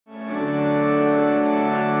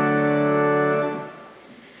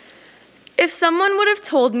If someone would have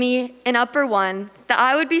told me in Upper 1 that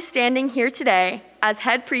I would be standing here today as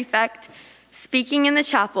head prefect, speaking in the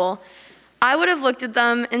chapel, I would have looked at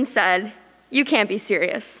them and said, "You can't be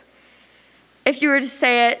serious." If you were to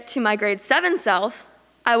say it to my grade 7 self,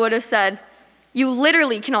 I would have said, "You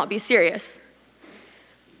literally cannot be serious."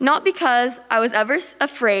 Not because I was ever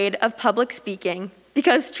afraid of public speaking,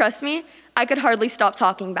 because trust me, I could hardly stop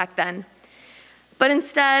talking back then. But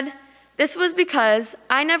instead, this was because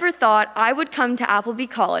I never thought I would come to Appleby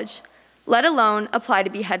College, let alone apply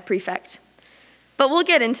to be head prefect. But we'll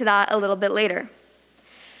get into that a little bit later.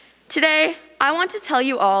 Today, I want to tell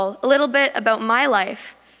you all a little bit about my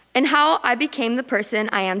life and how I became the person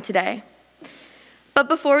I am today. But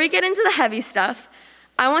before we get into the heavy stuff,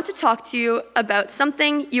 I want to talk to you about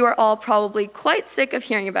something you are all probably quite sick of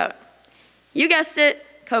hearing about. You guessed it,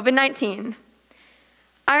 COVID-19.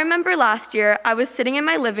 I remember last year I was sitting in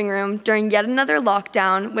my living room during yet another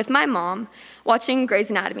lockdown with my mom, watching Grey's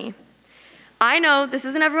Anatomy. I know this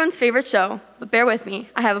isn't everyone's favorite show, but bear with me,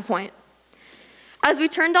 I have a point. As we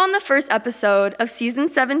turned on the first episode of season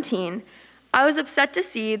 17, I was upset to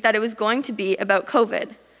see that it was going to be about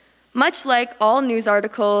COVID, much like all news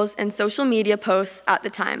articles and social media posts at the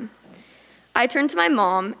time. I turned to my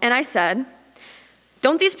mom and I said,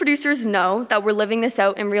 "Don't these producers know that we're living this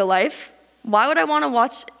out in real life? Why would I want to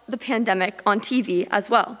watch the pandemic on TV as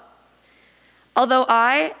well?" Although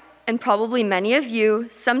I, and probably many of you,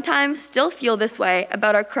 sometimes still feel this way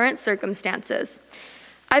about our current circumstances,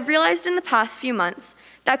 I've realized in the past few months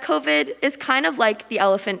that COVID is kind of like the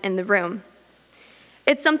elephant in the room.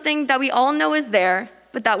 It's something that we all know is there,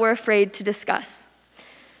 but that we're afraid to discuss.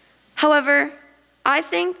 However, I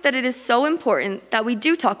think that it is so important that we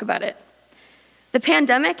do talk about it. The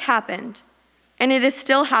pandemic happened, and it is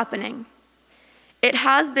still happening. It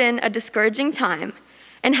has been a discouraging time,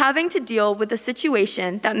 and having to deal with a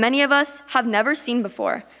situation that many of us have never seen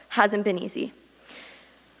before hasn't been easy.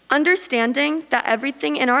 Understanding that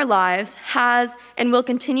everything in our lives has and will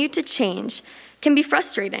continue to change can be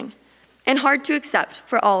frustrating and hard to accept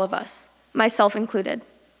for all of us, myself included.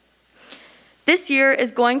 This year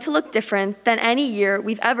is going to look different than any year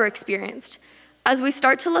we've ever experienced as we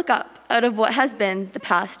start to look up out of what has been the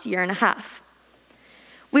past year and a half.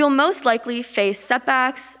 We will most likely face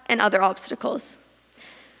setbacks and other obstacles.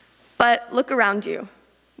 But look around you.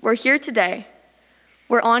 We're here today.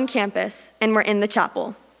 We're on campus, and we're in the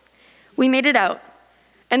chapel. We made it out,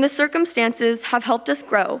 and the circumstances have helped us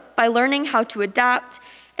grow by learning how to adapt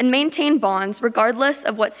and maintain bonds regardless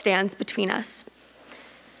of what stands between us.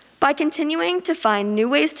 By continuing to find new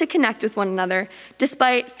ways to connect with one another,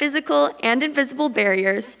 despite physical and invisible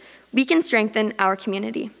barriers, we can strengthen our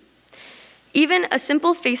community. Even a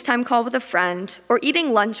simple FaceTime call with a friend or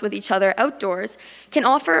eating lunch with each other outdoors can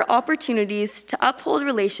offer opportunities to uphold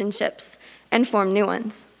relationships and form new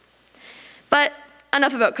ones. But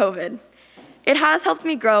enough about COVID. It has helped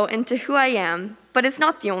me grow into who I am, but it's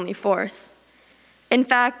not the only force. In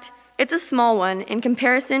fact, it's a small one in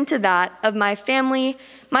comparison to that of my family,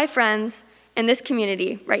 my friends, and this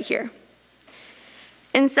community right here.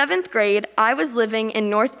 In 7th grade, I was living in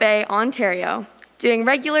North Bay, Ontario, doing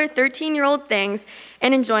regular 13-year-old things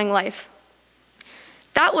and enjoying life.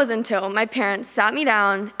 That was until my parents sat me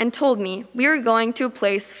down and told me we were going to a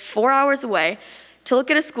place 4 hours away to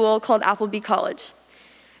look at a school called Appleby College.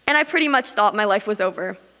 And I pretty much thought my life was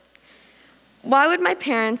over. Why would my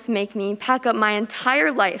parents make me pack up my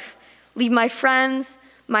entire life, leave my friends,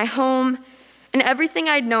 my home, and everything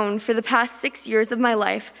I'd known for the past 6 years of my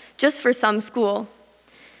life just for some school?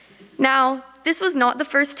 Now, this was not the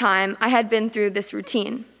first time I had been through this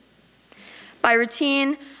routine. By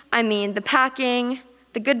routine, I mean the packing,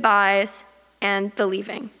 the goodbyes, and the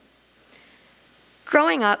leaving.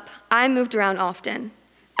 Growing up, I moved around often,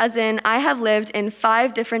 as in I have lived in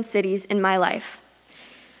 5 different cities in my life.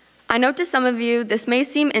 I know to some of you this may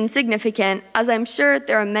seem insignificant, as I'm sure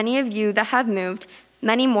there are many of you that have moved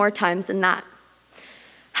many more times than that.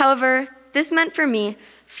 However, this meant for me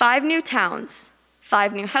 5 new towns,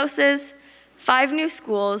 5 new houses, 5 new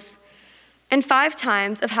schools, and 5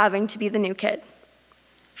 times of having to be the new kid.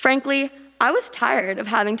 Frankly, I was tired of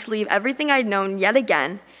having to leave everything I'd known yet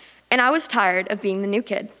again, and I was tired of being the new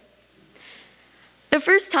kid. The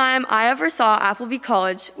first time I ever saw Appleby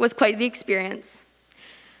College was quite the experience.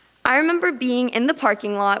 I remember being in the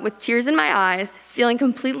parking lot with tears in my eyes, feeling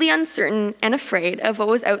completely uncertain and afraid of what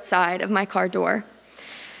was outside of my car door.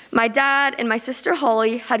 My dad and my sister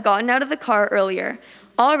Holly had gotten out of the car earlier,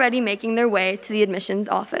 already making their way to the admissions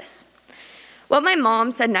office. What my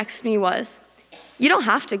mom said next to me was, "You don't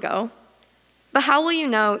have to go, but how will you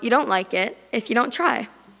know you don't like it if you don't try?"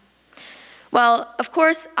 Well, of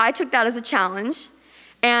course, I took that as a challenge,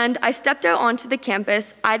 and I stepped out onto the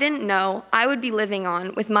campus I didn't know I would be living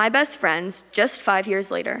on with my best friends just 5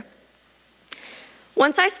 years later.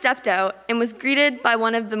 Once I stepped out and was greeted by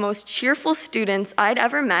one of the most cheerful students I'd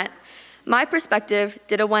ever met, my perspective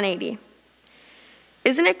did a 180.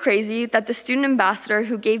 Isn't it crazy that the student ambassador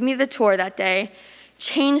who gave me the tour that day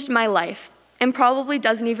changed my life and probably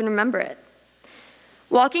doesn't even remember it?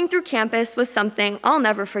 Walking through campus was something I'll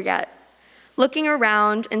never forget. Looking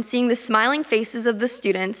around and seeing the smiling faces of the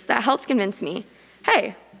students that helped convince me,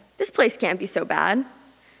 hey, this place can't be so bad.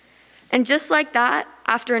 And just like that,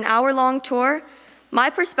 after an hour-long tour, my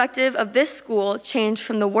perspective of this school changed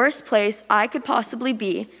from the worst place I could possibly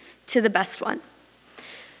be to the best one.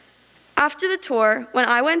 After the tour, when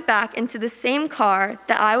I went back into the same car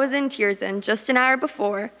that I was in tears in just an hour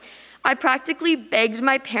before, I practically begged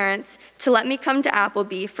my parents to let me come to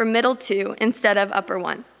Appleby for middle 2 instead of upper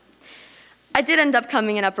 1. I did end up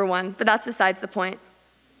coming in upper 1, but that's besides the point.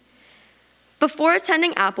 Before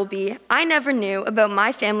attending Appleby, I never knew about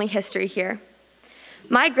my family history here.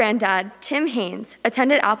 My granddad, Tim Haines,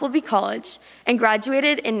 attended Appleby College and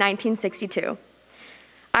graduated in 1962.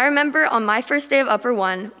 I remember on my first day of upper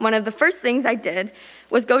 1, one of the first things I did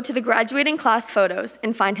was go to the graduating class photos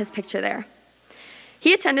and find his picture there.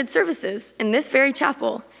 He attended services in this very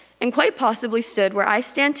chapel and quite possibly stood where I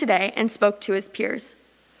stand today and spoke to his peers.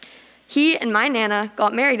 He and my Nana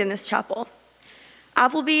got married in this chapel.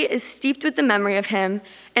 Appleby is steeped with the memory of him,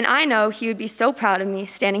 and I know he would be so proud of me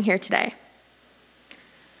standing here today.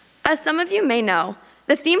 As some of you may know,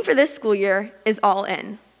 the theme for this school year is all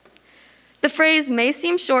in. The phrase may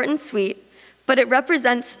seem short and sweet, but it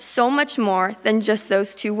represents so much more than just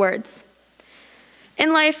those 2 words.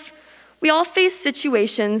 In life, we all face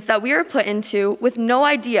situations that we are put into with no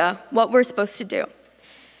idea what we're supposed to do.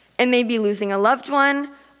 It may be losing a loved one,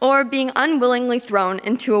 or being unwillingly thrown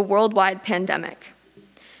into a worldwide pandemic.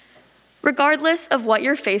 Regardless of what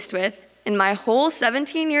you're faced with, in my whole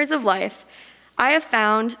 17 years of life, I have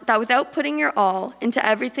found that without putting your all into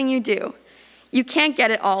everything you do, you can't get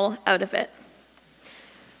it all out of it.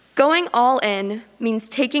 Going all in means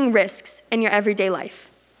taking risks in your everyday life.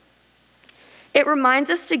 It reminds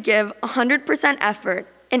us to give 100% effort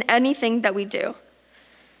in anything that we do.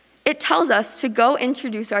 It tells us to go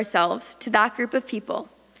introduce ourselves to that group of people,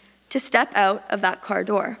 to step out of that car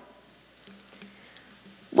door.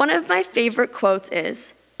 One of my favorite quotes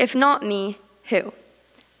is, "If not me, who?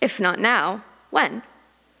 If not now, when?"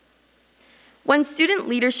 When student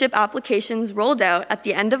leadership applications rolled out at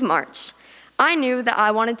the end of March, I knew that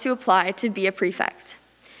I wanted to apply to be a prefect.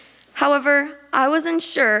 However, I wasn't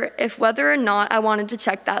sure if whether or not I wanted to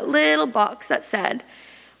check that little box that said,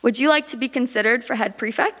 "Would you like to be considered for head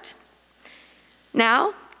prefect?"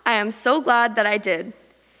 Now, I am so glad that I did.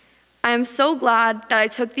 I am so glad that I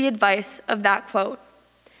took the advice of that quote.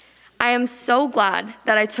 I am so glad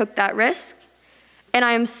that I took that risk, and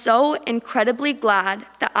I am so incredibly glad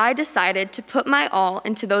that I decided to put my all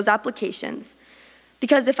into those applications,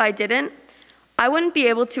 because if I didn't, I wouldn't be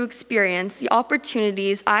able to experience the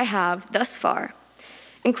opportunities I have thus far,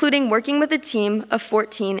 including working with a team of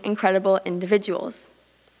 14 incredible individuals.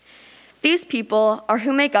 These people are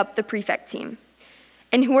who make up the prefect team,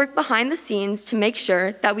 and who work behind the scenes to make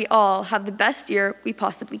sure that we all have the best year we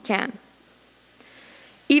possibly can.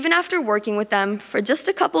 Even after working with them for just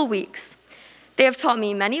a couple weeks, they have taught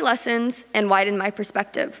me many lessons and widened my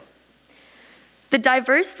perspective. The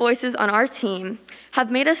diverse voices on our team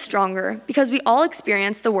have made us stronger because we all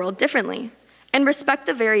experience the world differently and respect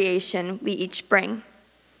the variation we each bring.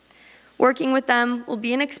 Working with them will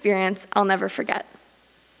be an experience I'll never forget.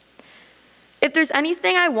 If there's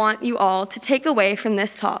anything I want you all to take away from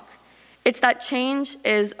this talk, it's that change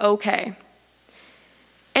is okay.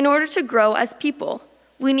 In order to grow as people,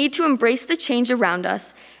 we need to embrace the change around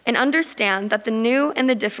us and understand that the new and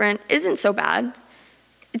the different isn't so bad.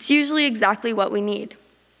 It's usually exactly what we need.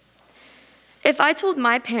 If I told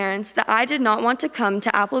my parents that I did not want to come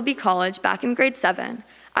to Appleby College back in grade 7,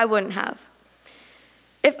 I wouldn't have.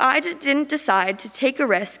 If I didn't decide to take a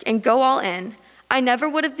risk and go all in, I never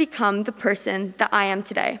would have become the person that I am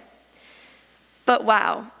today. But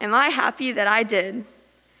wow, am I happy that I did.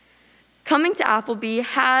 Coming to Appleby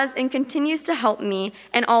has and continues to help me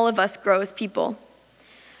and all of us grow as people.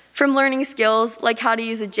 From learning skills like how to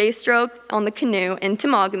use a J-stroke on the canoe in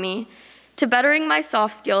Temagami, to bettering my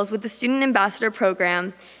soft skills with the Student Ambassador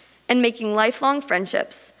Program and making lifelong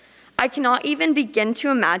friendships, I cannot even begin to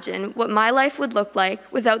imagine what my life would look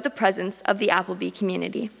like without the presence of the Appleby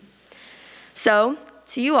community. So,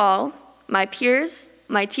 to you all, my peers,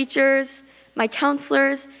 my teachers, my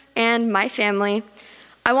counselors, and my family,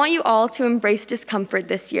 I I want you all to embrace discomfort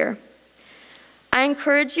this year. I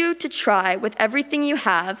encourage you to try with everything you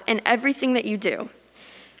have and everything that you do.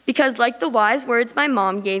 Because like the wise words my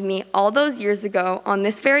mom gave me all those years ago on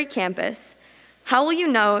this very campus, how will you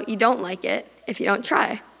know you don't like it if you don't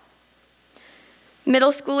try?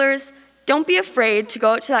 Middle schoolers, don't be afraid to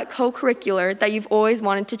go out to that co-curricular that you've always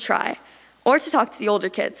wanted to try, or to talk to the older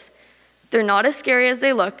kids. They're not as scary as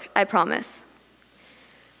they look, I promise.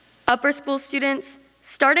 Upper school students,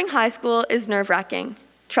 starting high school is nerve-wracking.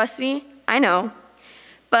 Trust me, I know.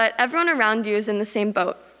 But everyone around you is in the same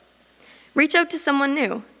boat. Reach out to someone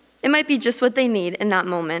new. It might be just what they need in that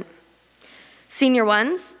moment. Senior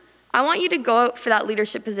ones, I want you to go out for that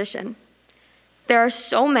leadership position. There are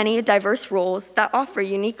so many diverse roles that offer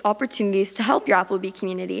unique opportunities to help your Appleby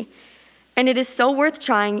community, and it is so worth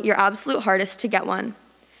trying your absolute hardest to get one.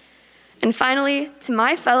 And finally, to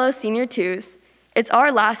my fellow senior twos, it's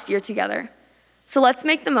our last year together, so let's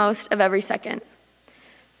make the most of every second.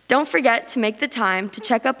 Don't forget to make the time to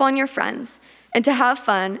check up on your friends and to have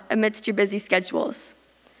fun amidst your busy schedules.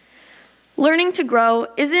 Learning to grow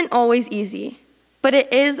isn't always easy, but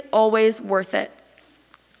it is always worth it,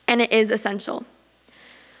 and it is essential.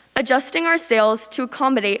 Adjusting our sails to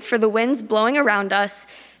accommodate for the winds blowing around us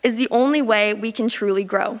is the only way we can truly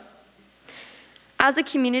grow. As a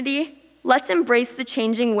community, let's embrace the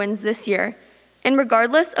changing winds this year, and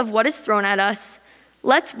regardless of what is thrown at us,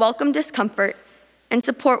 let's welcome discomfort and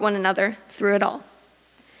support one another through it all.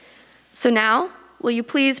 So now, will you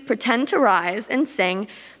please pretend to rise and sing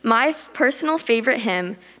my personal favorite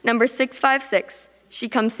hymn, number 656, She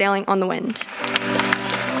Comes Sailing on the Wind.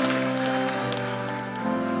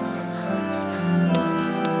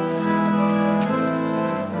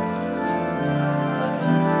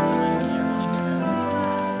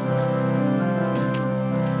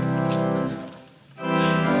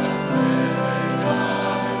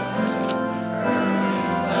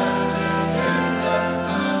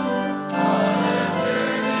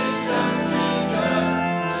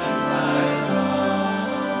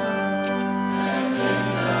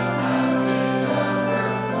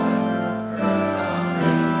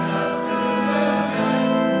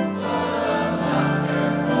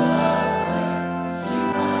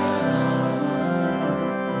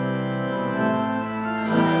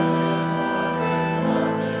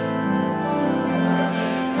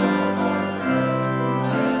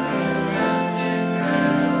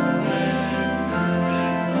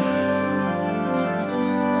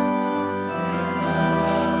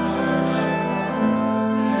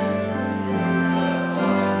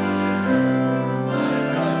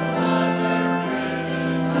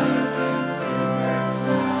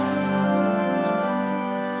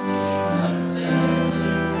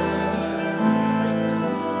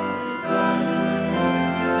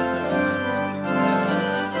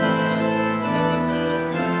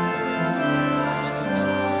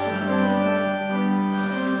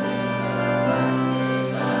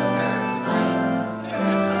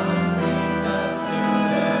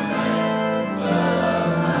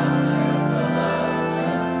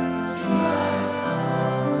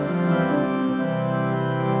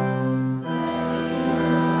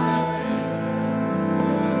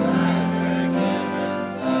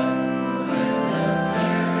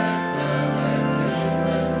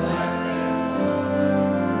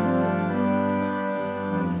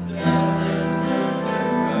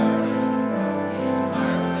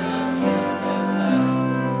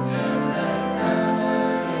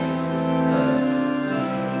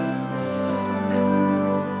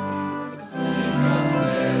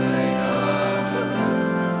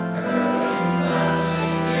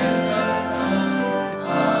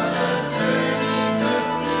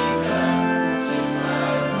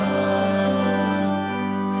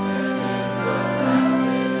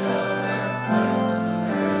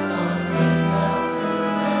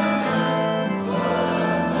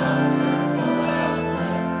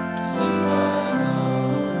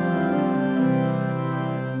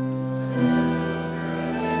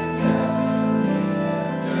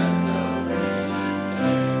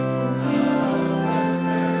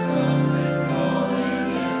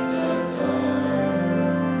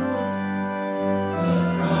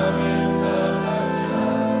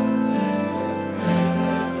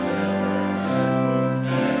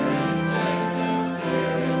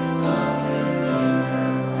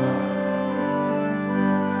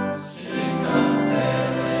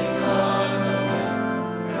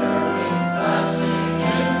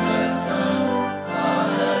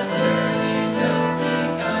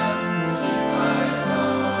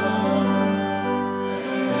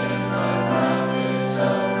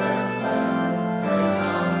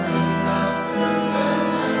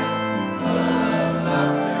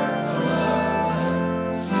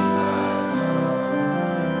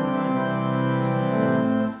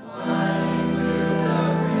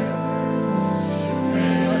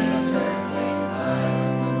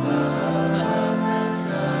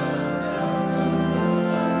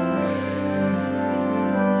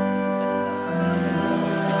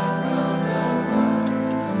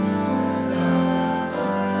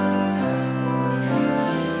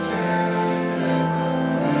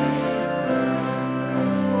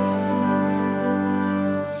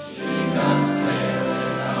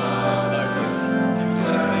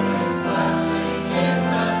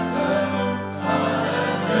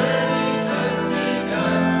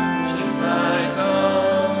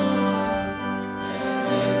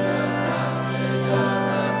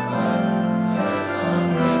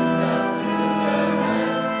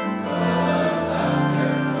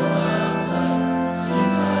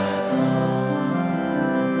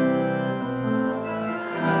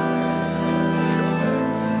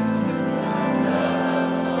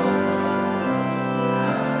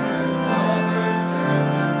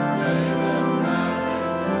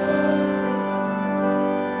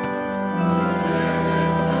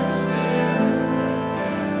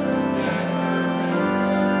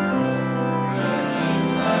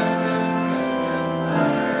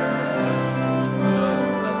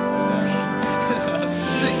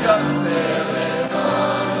 just say